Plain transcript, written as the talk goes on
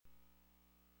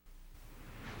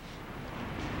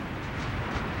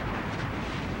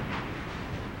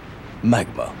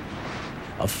Magma,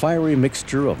 a fiery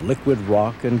mixture of liquid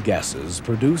rock and gases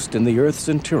produced in the Earth's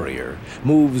interior,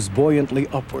 moves buoyantly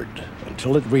upward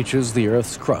until it reaches the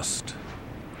Earth's crust.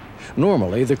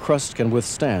 Normally, the crust can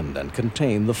withstand and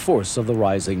contain the force of the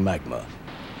rising magma.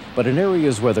 But in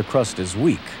areas where the crust is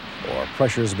weak or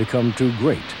pressures become too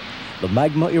great, the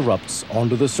magma erupts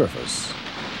onto the surface.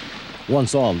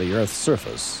 Once on the Earth's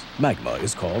surface, magma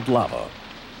is called lava.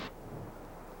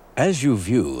 As you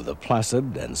view the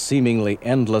placid and seemingly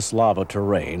endless lava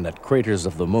terrain at craters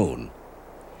of the Moon,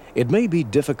 it may be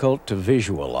difficult to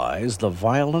visualize the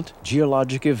violent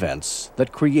geologic events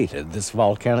that created this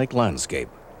volcanic landscape.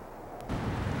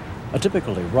 A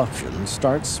typical eruption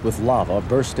starts with lava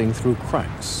bursting through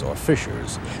cracks or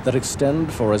fissures that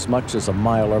extend for as much as a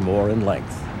mile or more in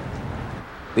length.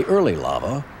 The early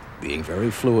lava, being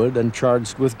very fluid and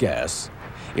charged with gas,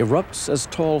 erupts as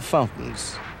tall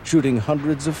fountains, shooting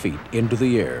hundreds of feet into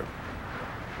the air.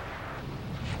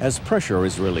 As pressure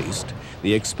is released,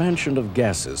 the expansion of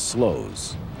gases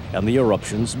slows, and the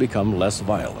eruptions become less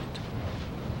violent.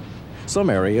 Some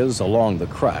areas along the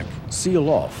crack seal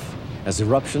off as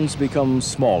eruptions become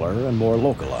smaller and more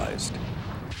localized.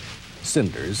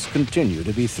 Cinders continue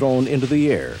to be thrown into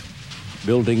the air,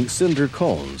 building cinder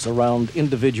cones around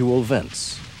individual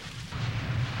vents.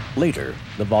 Later,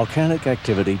 the volcanic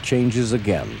activity changes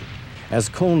again as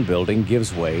cone building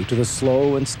gives way to the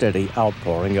slow and steady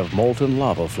outpouring of molten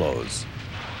lava flows.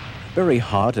 Very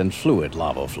hot and fluid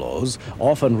lava flows,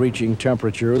 often reaching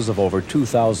temperatures of over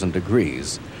 2,000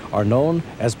 degrees, are known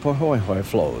as Pohohoi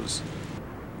flows.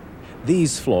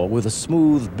 These flow with a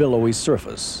smooth, billowy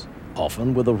surface,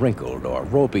 often with a wrinkled or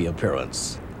ropey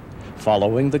appearance,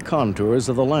 following the contours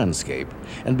of the landscape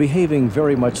and behaving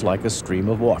very much like a stream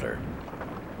of water.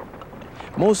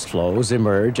 Most flows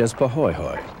emerge as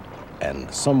Pohohoi,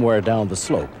 and somewhere down the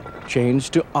slope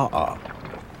change to A'a.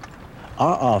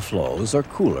 A'a flows are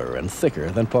cooler and thicker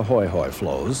than Pohohoi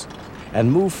flows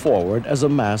and move forward as a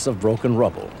mass of broken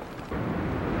rubble.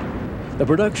 The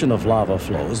production of lava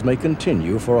flows may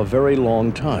continue for a very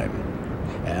long time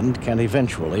and can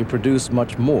eventually produce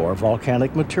much more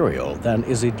volcanic material than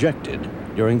is ejected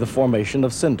during the formation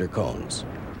of cinder cones.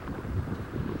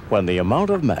 When the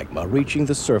amount of magma reaching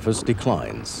the surface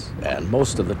declines and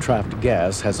most of the trapped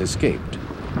gas has escaped,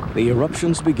 the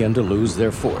eruptions begin to lose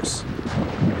their force.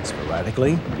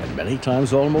 Sporadically, and many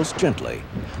times almost gently,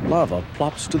 lava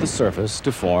plops to the surface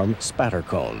to form spatter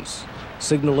cones,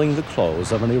 signaling the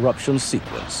close of an eruption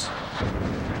sequence.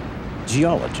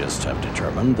 Geologists have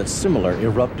determined that similar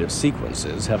eruptive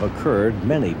sequences have occurred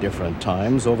many different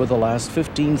times over the last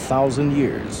 15,000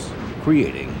 years,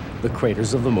 creating the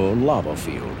Craters of the Moon lava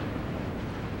field.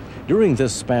 During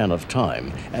this span of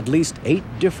time, at least 8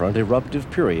 different eruptive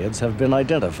periods have been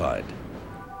identified.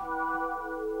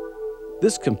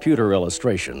 This computer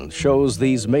illustration shows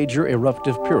these major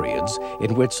eruptive periods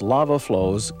in which lava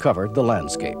flows covered the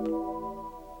landscape.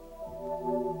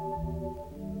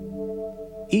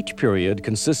 Each period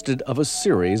consisted of a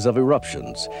series of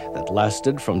eruptions that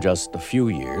lasted from just a few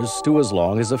years to as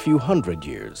long as a few hundred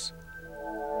years.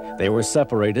 They were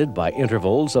separated by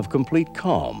intervals of complete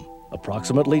calm,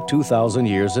 approximately 2,000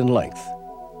 years in length.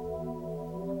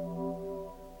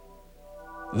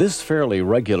 This fairly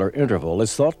regular interval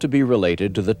is thought to be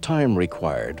related to the time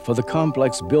required for the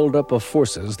complex buildup of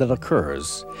forces that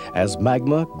occurs as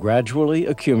magma gradually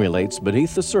accumulates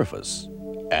beneath the surface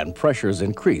and pressures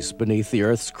increase beneath the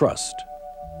Earth's crust.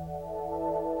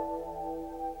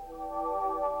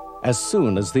 As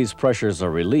soon as these pressures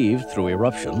are relieved through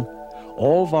eruption,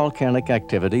 all volcanic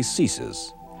activity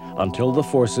ceases until the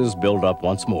forces build up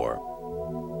once more.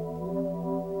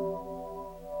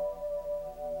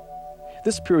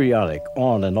 This periodic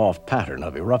on and off pattern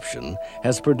of eruption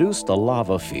has produced a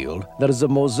lava field that is a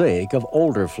mosaic of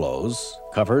older flows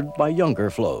covered by younger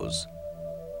flows.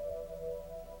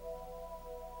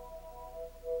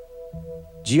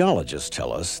 Geologists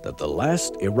tell us that the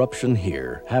last eruption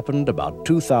here happened about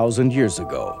 2,000 years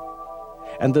ago,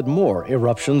 and that more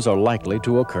eruptions are likely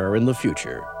to occur in the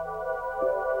future.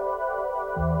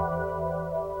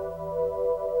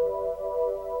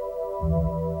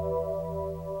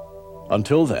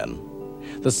 Until then,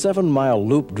 the 7-mile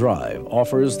loop drive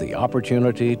offers the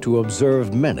opportunity to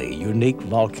observe many unique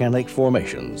volcanic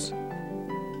formations.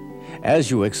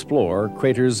 As you explore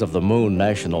Craters of the Moon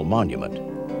National Monument,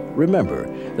 remember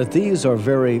that these are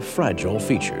very fragile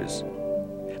features.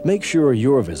 Make sure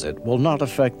your visit will not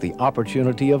affect the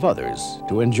opportunity of others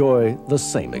to enjoy the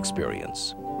same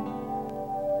experience.